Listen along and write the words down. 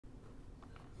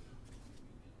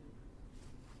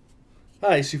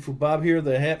Hi, Sifu Bob here,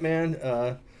 the Hat Man.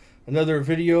 Another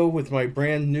video with my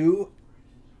brand new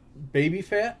Baby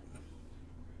Fat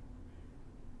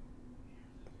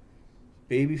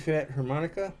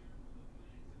Harmonica.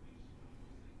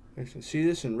 You can see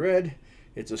this in red.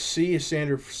 It's a C, a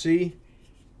standard C.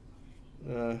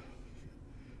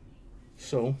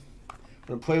 So I'm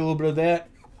gonna play a little bit of that.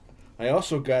 I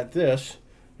also got this.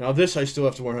 Now this I still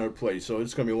have to learn how to play, so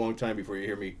it's gonna be a long time before you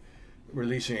hear me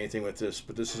releasing anything with this.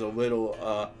 But this is a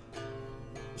little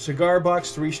cigar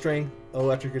box 3-string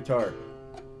electric guitar.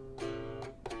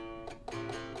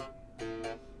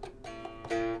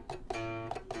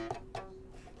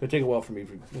 It'll take a while for me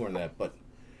to learn that, but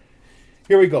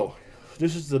here we go.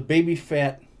 This is the Baby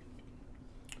Fat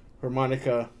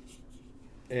Harmonica,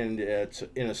 and it's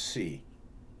in a C.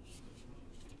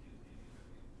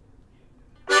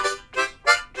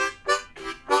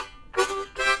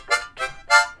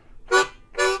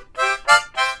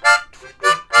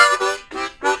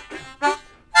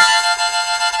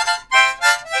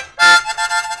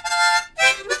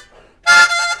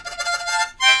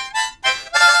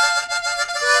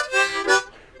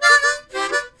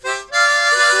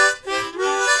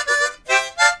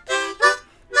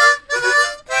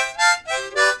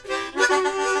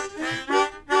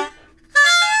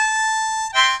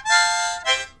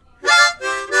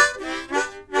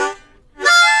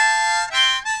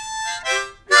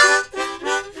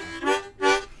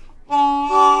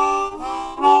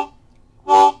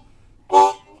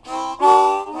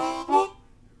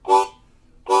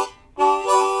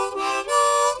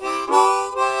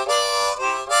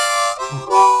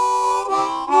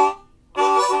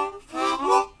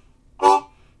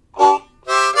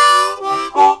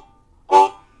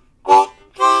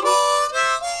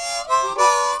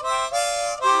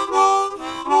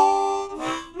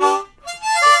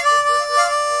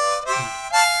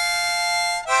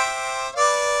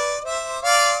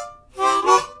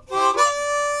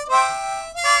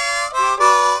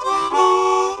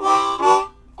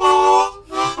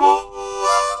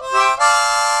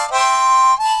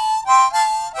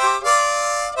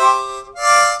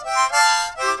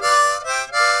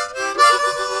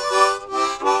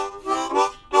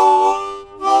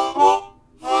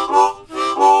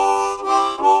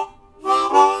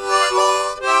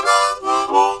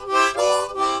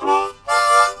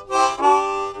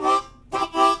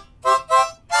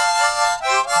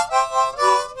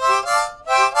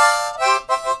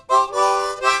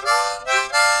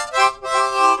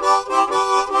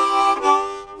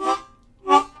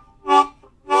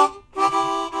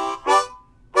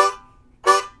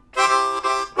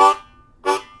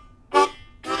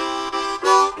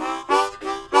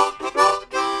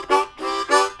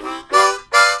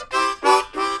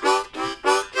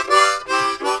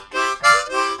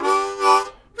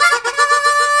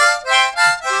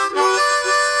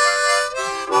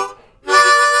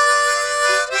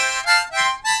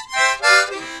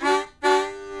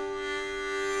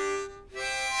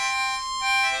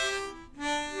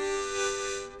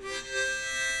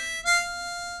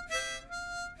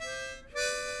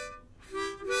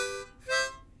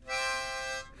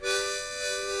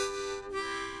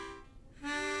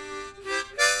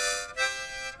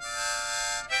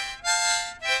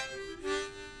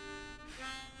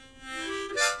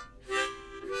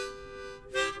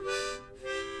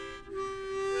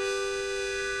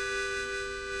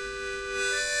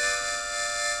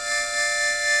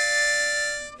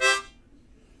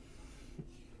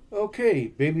 Okay,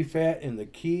 Baby Fat in the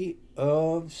key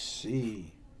of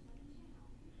C.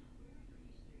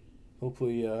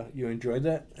 Hopefully you enjoyed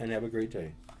that and have a great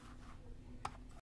day.